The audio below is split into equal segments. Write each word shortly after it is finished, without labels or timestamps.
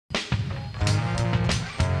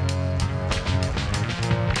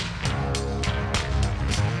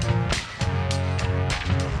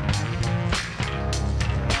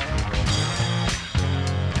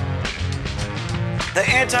The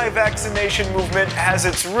anti-vaccination movement has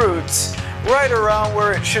its roots right around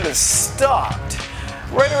where it should have stopped.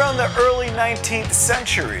 Right around the early 19th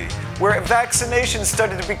century, where vaccination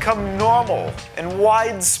started to become normal and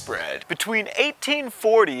widespread. Between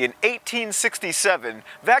 1840 and 1867,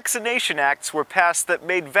 vaccination acts were passed that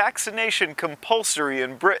made vaccination compulsory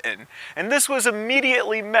in Britain, and this was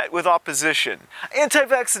immediately met with opposition.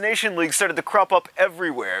 Anti-vaccination leagues started to crop up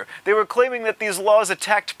everywhere. They were claiming that these laws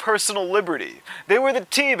attacked personal liberty. They were the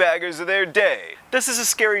teabaggers of their day. This is a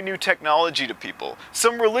scary new technology to people.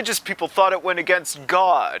 Some religious people thought it went against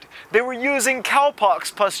God. They were using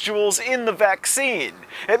cowpox pustules in the vaccine.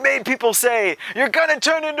 It made people say, "You're gonna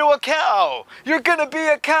turn into a cow! You're gonna be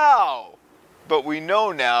a cow!" But we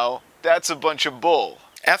know now, that's a bunch of bull.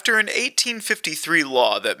 After an 1853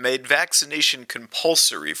 law that made vaccination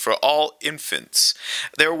compulsory for all infants,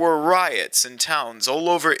 there were riots in towns all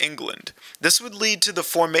over England. This would lead to the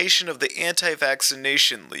formation of the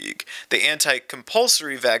Anti-Vaccination League. The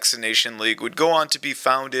Anti-Compulsory Vaccination League would go on to be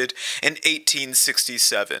founded in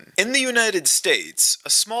 1867. In the United States,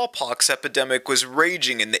 a smallpox epidemic was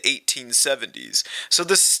raging in the 1870s, so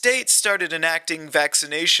the states started enacting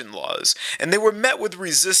vaccination laws, and they were met with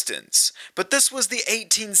resistance. But this was the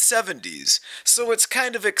 1870s, so it's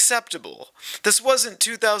kind of acceptable. This wasn't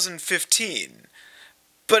 2015.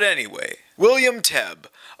 But anyway, William Tebb,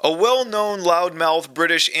 a well-known loudmouth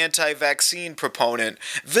British anti-vaccine proponent,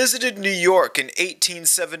 visited New York in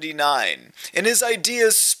 1879, and his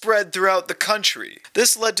ideas spread throughout the country.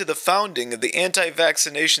 This led to the founding of the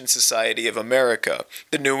Anti-Vaccination Society of America,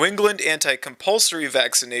 the New England Anti-Compulsory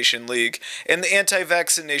Vaccination League, and the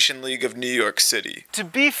Anti-Vaccination League of New York City. To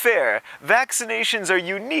be fair, vaccinations are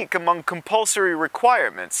unique among compulsory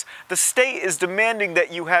requirements. The state is demanding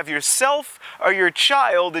that you have yourself or your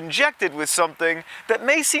child injected with something that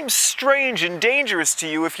may seem strange and dangerous to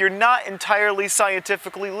you if you're not entirely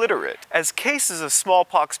scientifically literate. As cases of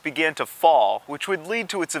smallpox began to fall, which would lead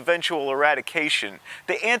to its eventual eradication,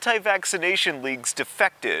 the anti-vaccination leagues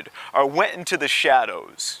defected or went into the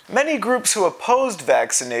shadows. Many groups who opposed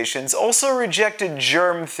vaccinations also rejected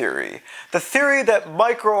germ theory, the theory that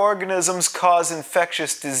microorganisms cause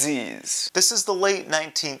infectious disease. This is the late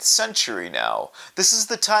 19th century now. This is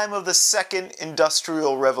the time of the Second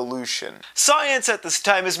Industrial Revolution. Science at this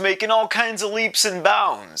time is making all kinds of leaps and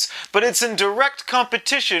bounds, but it's in direct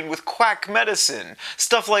competition with quack medicine,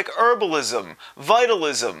 stuff like herbalism,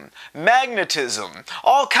 vitalism, magnetism,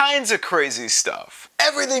 all kinds of crazy stuff.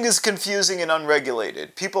 Everything is confusing and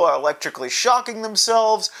unregulated. People are electrically shocking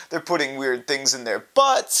themselves, they're putting weird things in their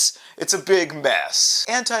butts, it's a big mess.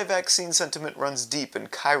 Anti-vaccine sentiment runs deep in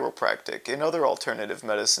chiropractic and other alternative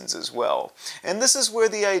medicines as well. And this is where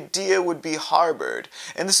the idea would be harbored,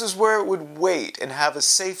 and this is where it would wait and have a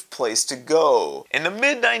safe place to go. In the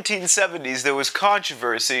mid-1970s, there was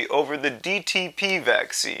controversy over the DTP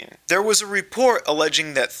vaccine. There was a report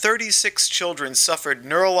alleging that 36 children suffered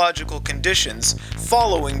neurological conditions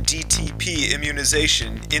following DTP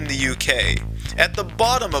immunization in the UK. At the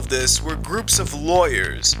bottom of this were groups of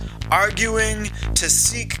lawyers arguing to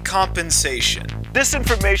seek compensation. This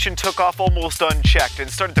information took off almost unchecked and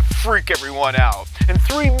started to freak everyone out, and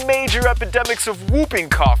 3 major epidemics of whooping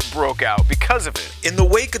cough broke out because of it. In the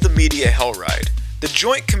wake of the media hell ride, the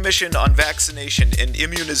Joint Commission on Vaccination and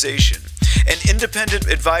Immunization, an independent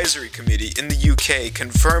advisory committee in the UK,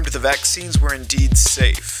 confirmed the vaccines were indeed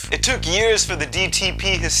safe. It took years for the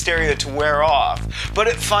DTP hysteria to wear off, but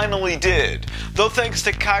it finally did. Though thanks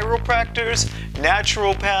to chiropractors,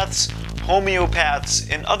 naturopaths,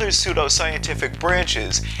 homeopaths, and other pseudoscientific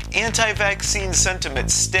branches, anti-vaccine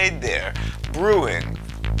sentiment stayed there, brewing,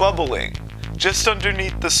 bubbling, just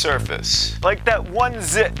underneath the surface. Like that one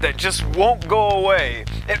zit that just won't go away.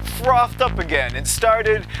 It frothed up again and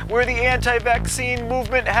started where the anti-vaccine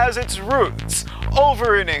movement has its roots,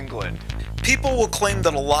 over in England. People will claim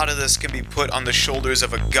that a lot of this can be put on the shoulders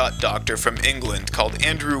of a gut doctor from England called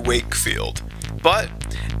Andrew Wakefield. But,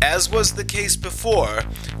 as was the case before,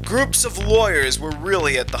 groups of lawyers were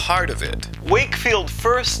really at the heart of it. Wakefield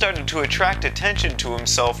first started to attract attention to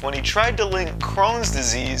himself when he tried to link Crohn's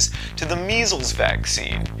disease to the measles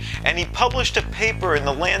vaccine, and he published a paper in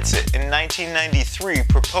The Lancet in 1993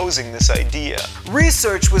 proposing this idea.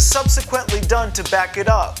 Research was subsequently done to back it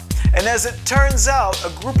up, and as it turns out,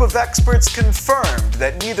 a group of experts confirmed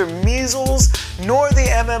that neither measles nor the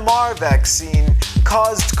MMR vaccine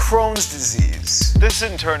caused Crohn's disease. This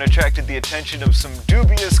in turn attracted the attention of some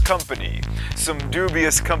dubious company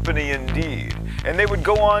indeed, and they would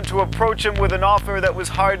go on to approach him with an offer that was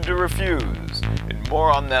hard to refuse. And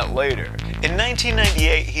More on that later. In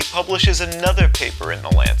 1998, he publishes another paper in The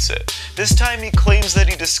Lancet. This time he claims that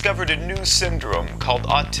he discovered a new syndrome called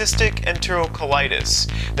autistic enterocolitis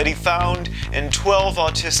that he found in 12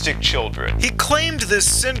 autistic children. He claimed this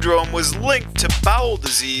syndrome was linked to bowel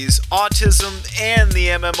disease, autism, and the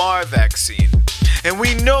MMR vaccine. And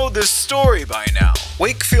we know this story by now.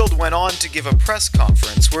 Wakefield went on to give a press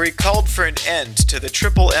conference where he called for an end to the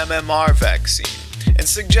triple MMR vaccine and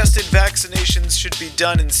suggested vaccinations should be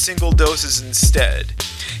done in single doses instead.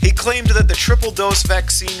 He claimed that the triple dose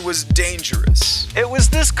vaccine was dangerous. It was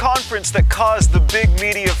this conference that caused the big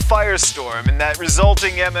media firestorm and that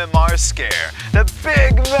resulting MMR scare, the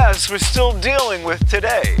big mess we're still dealing with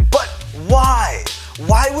today. But why?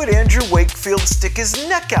 Why would Andrew Wakefield stick his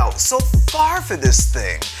neck out so far for this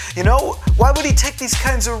thing? You know, why would he take these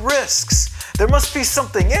kinds of risks? There must be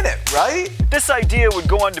something in it, right? This idea would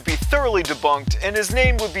go on to be thoroughly debunked and his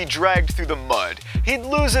name would be dragged through the mud. He'd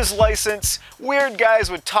lose his license, weird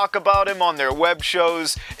guys would talk about him on their web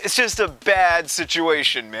shows. It's just a bad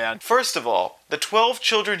situation, man. First of all, the 12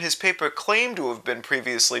 children his paper claimed to have been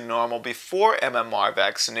previously normal before MMR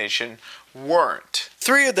vaccination weren't.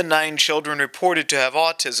 3 of the 9 children reported to have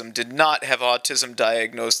autism did not have autism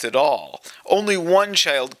diagnosed at all. Only 1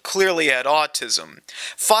 child clearly had autism.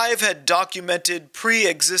 5 had documented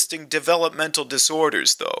pre-existing developmental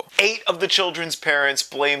disorders though. 8 of the children's parents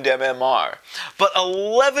blamed MMR. But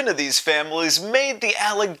 11 of these families made the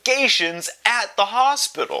allegations at the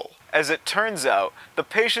hospital. As it turns out, the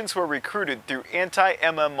patients were recruited through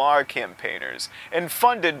anti-MMR campaigners and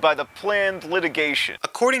funded by the planned litigation.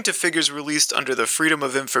 According to figures released under the Freedom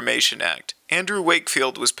of Information Act, Andrew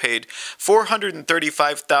Wakefield was paid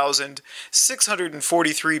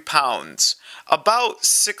 £435,643, about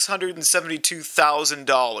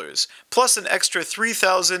 $672,000, plus an extra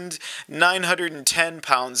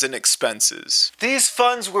 £3,910 in expenses. These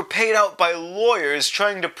funds were paid out by lawyers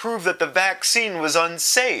trying to prove that the vaccine was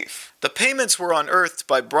unsafe. The payments were unearthed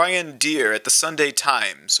by Brian Deere at the Sunday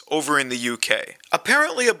Times, over in the UK.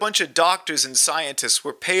 Apparently a bunch of doctors and scientists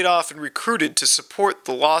were paid off and recruited to support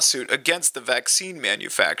the lawsuit against the vaccine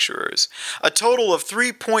manufacturers. A total of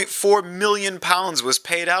 £3.4 million was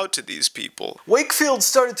paid out to these people. Wakefield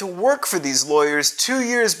started to work for these lawyers 2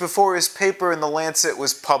 years before his paper in The Lancet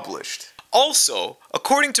was published. Also,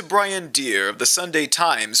 according to Brian Deere of the Sunday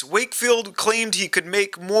Times, Wakefield claimed he could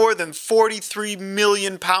make more than £43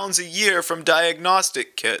 million a year from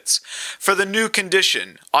diagnostic kits for the new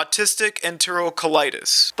condition, autistic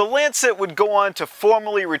enterocolitis. The Lancet would go on to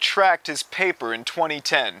formally retract his paper in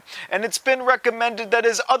 2010, and it's been recommended that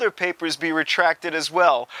his other papers be retracted as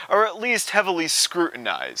well, or at least heavily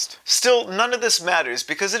scrutinized. Still, none of this matters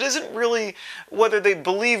because it isn't really whether they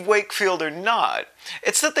believe Wakefield or not.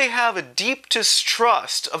 It's that they have a deep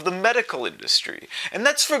distrust of the medical industry, and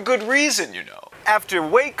that's for good reason, you know. After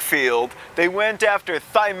Wakefield, they went after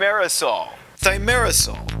thimerosal.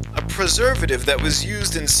 Thimerosal, a preservative that was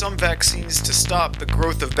used in some vaccines to stop the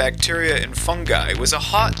growth of bacteria and fungi, was a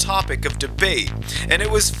hot topic of debate, and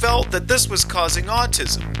it was felt that this was causing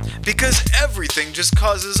autism, because everything just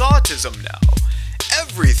causes autism now.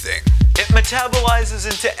 Everything. It metabolizes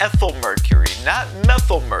into ethyl mercury, not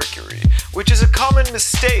methyl mercury, which is a common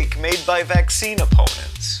mistake made by vaccine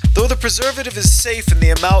opponents. Though the preservative is safe in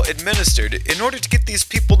the amount administered, in order to get these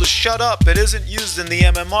people to shut up, it isn't used in the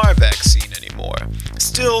MMR vaccine anymore.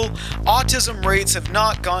 Still, autism rates have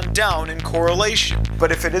not gone down in correlation.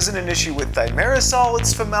 But if it isn't an issue with thimerosal,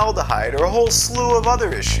 it's formaldehyde or a whole slew of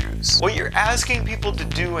other issues. What you're asking people to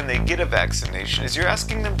do when they get a vaccination is you're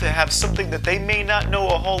asking them to have something that they may not know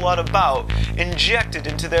a whole lot about injected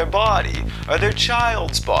into their body or their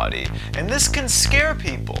child's body, and this can scare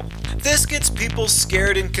people. This gets people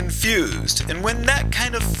scared and confused, and when that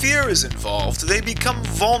kind of fear is involved, they become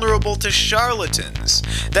vulnerable to charlatans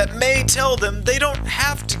that may tell them they don't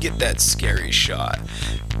have to get that scary shot,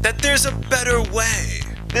 that there's a better way.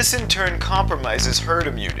 This in turn compromises herd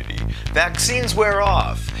immunity. Vaccines wear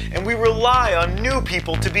off, and we rely on new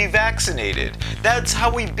people to be vaccinated. That's how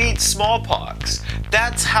we beat smallpox.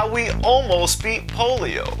 That's how we almost beat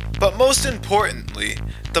polio. But most importantly,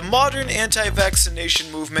 the modern anti-vaccination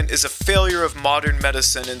movement is a failure of modern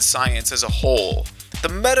medicine and science as a whole. The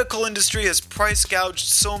medical industry has price gouged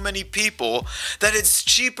so many people that it's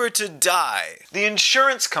cheaper to die. The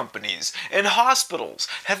insurance companies and hospitals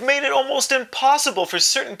have made it almost impossible for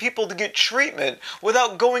certain people to get treatment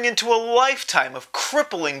without going into a lifetime of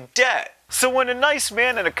crippling debt. So when a nice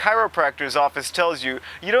man in a chiropractor's office tells you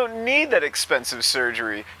you don't need that expensive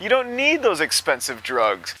surgery, you don't need those expensive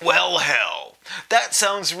drugs, well, hell. That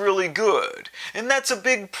sounds really good, and that's a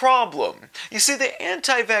big problem. You see, the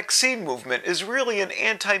anti-vaccine movement is really an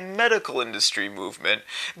anti-medical industry movement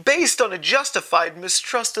based on a justified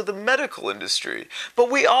mistrust of the medical industry,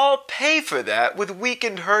 but we all pay for that with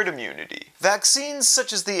weakened herd immunity. Vaccines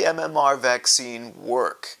such as the MMR vaccine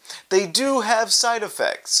work. They do have side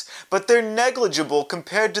effects, but they're negligible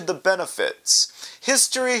compared to the benefits.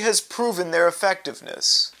 History has proven their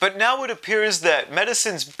effectiveness. But now it appears that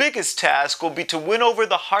medicine's biggest task will be to win over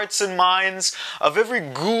the hearts and minds of every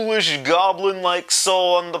ghoulish goblin-like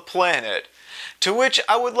soul on the planet, to which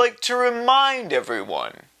I would like to remind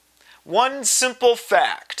everyone one simple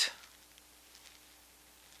fact.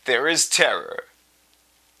 There is terror.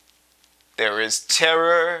 There is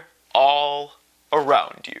terror all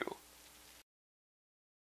around you.